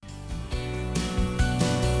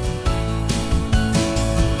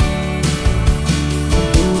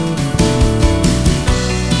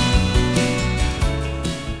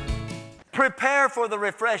prepare for the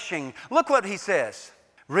refreshing, look what he says.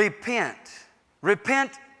 Repent.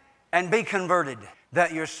 Repent and be converted,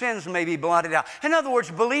 that your sins may be blotted out. In other words,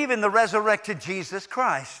 believe in the resurrected Jesus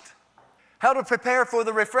Christ. How to prepare for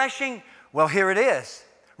the refreshing? Well, here it is.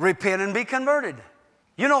 Repent and be converted.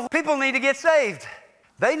 You know, people need to get saved.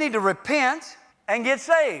 They need to repent and get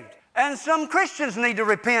saved. And some Christians need to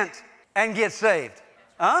repent and get saved.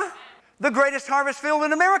 Huh? The greatest harvest field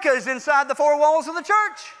in America is inside the four walls of the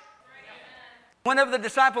church. Whenever the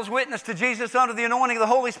disciples witnessed to Jesus under the anointing of the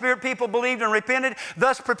Holy Spirit, people believed and repented,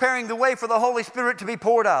 thus preparing the way for the Holy Spirit to be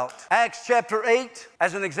poured out. Acts chapter 8,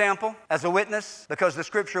 as an example, as a witness, because the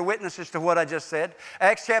Scripture witnesses to what I just said.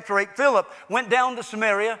 Acts chapter 8, Philip went down to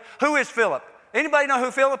Samaria. Who is Philip? Anybody know who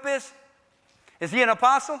Philip is? Is he an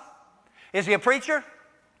apostle? Is he a preacher?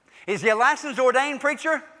 Is he a licensed ordained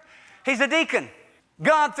preacher? He's a deacon.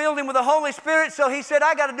 God filled him with the Holy Spirit, so he said,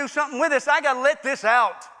 I got to do something with this. I got to let this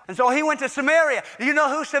out. And so he went to Samaria. Do you know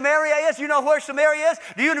who Samaria is? Do you know where Samaria is?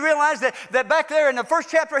 Do you realize that back there in the first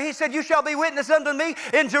chapter he said, you shall be witness unto me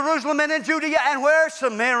in Jerusalem and in Judea. And where?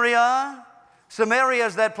 Samaria. Samaria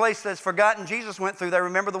is that place that's forgotten. Jesus went through there.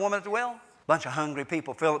 Remember the woman at the well? Bunch of hungry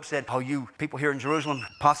people. Philip said, oh, you people here in Jerusalem,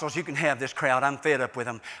 apostles, you can have this crowd. I'm fed up with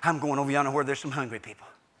them. I'm going over yonder where there's some hungry people.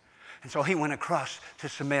 And so he went across to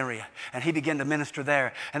Samaria and he began to minister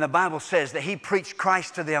there. And the Bible says that he preached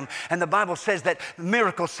Christ to them. And the Bible says that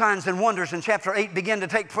miracles, signs, and wonders in chapter 8 began to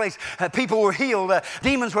take place. People were healed.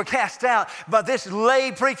 Demons were cast out. But this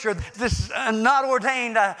lay preacher, this not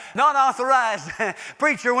ordained, not authorized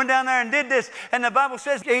preacher went down there and did this. And the Bible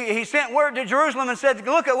says he sent word to Jerusalem and said,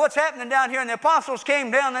 look at what's happening down here. And the apostles came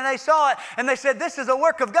down and they saw it. And they said, this is a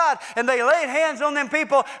work of God. And they laid hands on them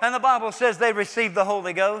people. And the Bible says they received the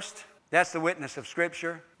Holy Ghost. That's the witness of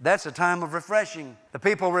Scripture. That's a time of refreshing. The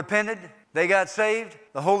people repented. They got saved.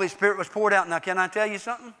 The Holy Spirit was poured out. Now, can I tell you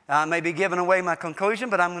something? I may be giving away my conclusion,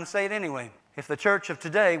 but I'm going to say it anyway. If the church of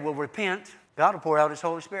today will repent, God will pour out His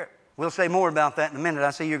Holy Spirit. We'll say more about that in a minute.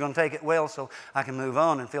 I see you're going to take it well, so I can move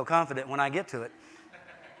on and feel confident when I get to it.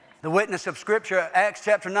 The witness of Scripture, Acts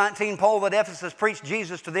chapter 19, Paul at Ephesus preached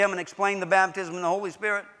Jesus to them and explained the baptism in the Holy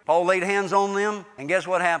Spirit. Paul laid hands on them, and guess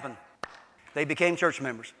what happened? They became church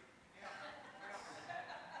members.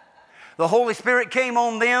 The Holy Spirit came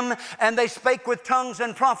on them, and they spake with tongues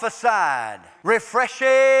and prophesied.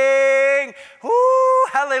 Refreshing. Woo,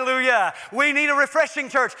 hallelujah. We need a refreshing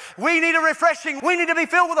church. We need a refreshing. We need to be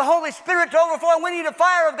filled with the Holy Spirit to overflow. We need a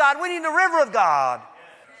fire of God. We need the river of God.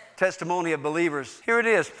 Testimony of believers. Here it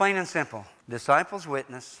is, plain and simple. Disciples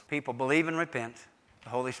witness. People believe and repent. The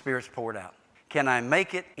Holy Spirit's poured out. Can I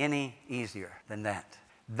make it any easier than that?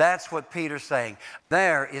 That's what Peter's saying.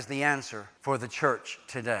 There is the answer for the church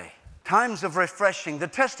today. Times of refreshing, the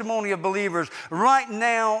testimony of believers. Right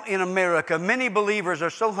now in America, many believers are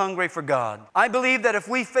so hungry for God. I believe that if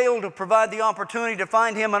we fail to provide the opportunity to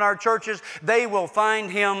find Him in our churches, they will find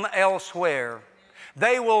Him elsewhere.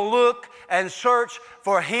 They will look and search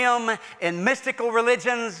for Him in mystical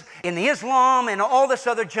religions, in Islam, and all this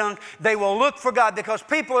other junk. They will look for God because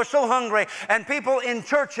people are so hungry, and people in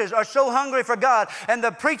churches are so hungry for God, and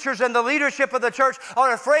the preachers and the leadership of the church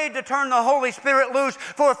are afraid to turn the Holy Spirit loose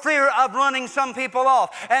for fear of running some people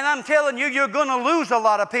off. And I'm telling you, you're going to lose a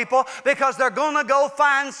lot of people because they're going to go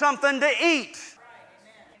find something to eat.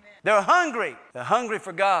 They're hungry. They're hungry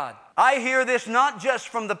for God. I hear this not just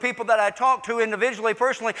from the people that I talk to individually,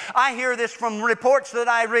 personally. I hear this from reports that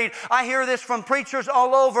I read. I hear this from preachers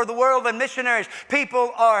all over the world and missionaries.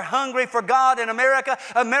 People are hungry for God in America.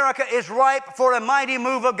 America is ripe for a mighty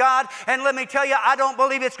move of God. And let me tell you, I don't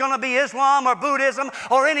believe it's going to be Islam or Buddhism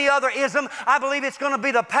or any other ism. I believe it's going to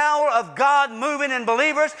be the power of God moving in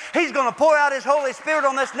believers. He's going to pour out His Holy Spirit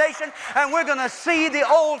on this nation, and we're going to see the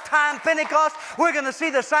old-time Pentecost. We're going to see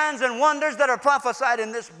the signs and wonders that are prophesied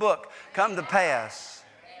in this book come to pass.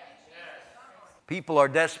 People are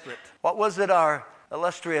desperate. What was it our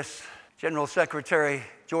illustrious General Secretary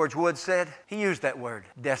George Wood said? He used that word,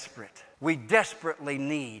 desperate. We desperately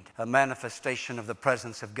need a manifestation of the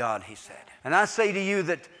presence of God, he said. And I say to you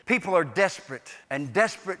that people are desperate, and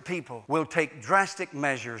desperate people will take drastic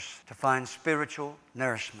measures to find spiritual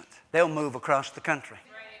nourishment. They'll move across the country.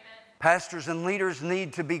 Pastors and leaders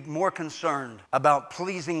need to be more concerned about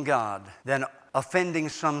pleasing God than offending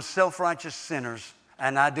some self-righteous sinners.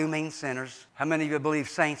 And I do mean sinners. How many of you believe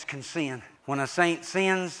saints can sin? When a saint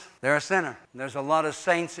sins, they're a sinner. There's a lot of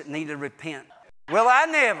saints that need to repent. Well, I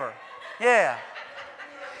never. Yeah.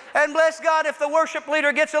 And bless God, if the worship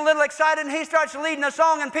leader gets a little excited and he starts leading a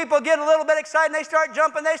song and people get a little bit excited and they start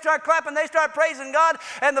jumping, they start clapping, they start praising God,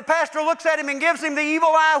 and the pastor looks at him and gives him the evil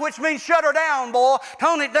eye, which means shut her down, boy.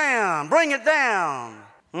 Tone it down. Bring it down.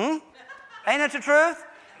 Ain't that the truth?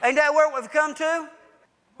 Ain't that where we've come to?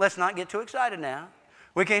 Let's not get too excited now.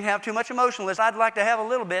 We can't have too much emotionalism. I'd like to have a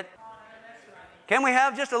little bit. Can we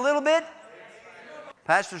have just a little bit?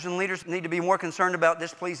 Pastors and leaders need to be more concerned about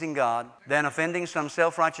displeasing God than offending some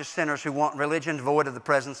self-righteous sinners who want religion devoid of the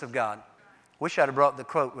presence of God. Wish I'd have brought the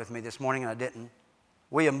quote with me this morning, and I didn't.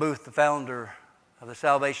 William Booth, the founder of the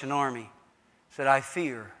Salvation Army, said, "I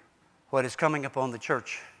fear what is coming upon the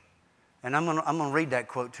church." And I'm going to read that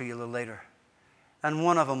quote to you a little later. And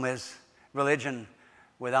one of them is religion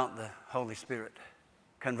without the Holy Spirit,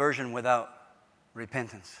 conversion without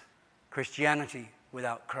repentance, Christianity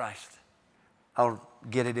without Christ. I'll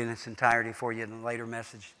get it in its entirety for you in a later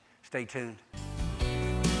message. Stay tuned.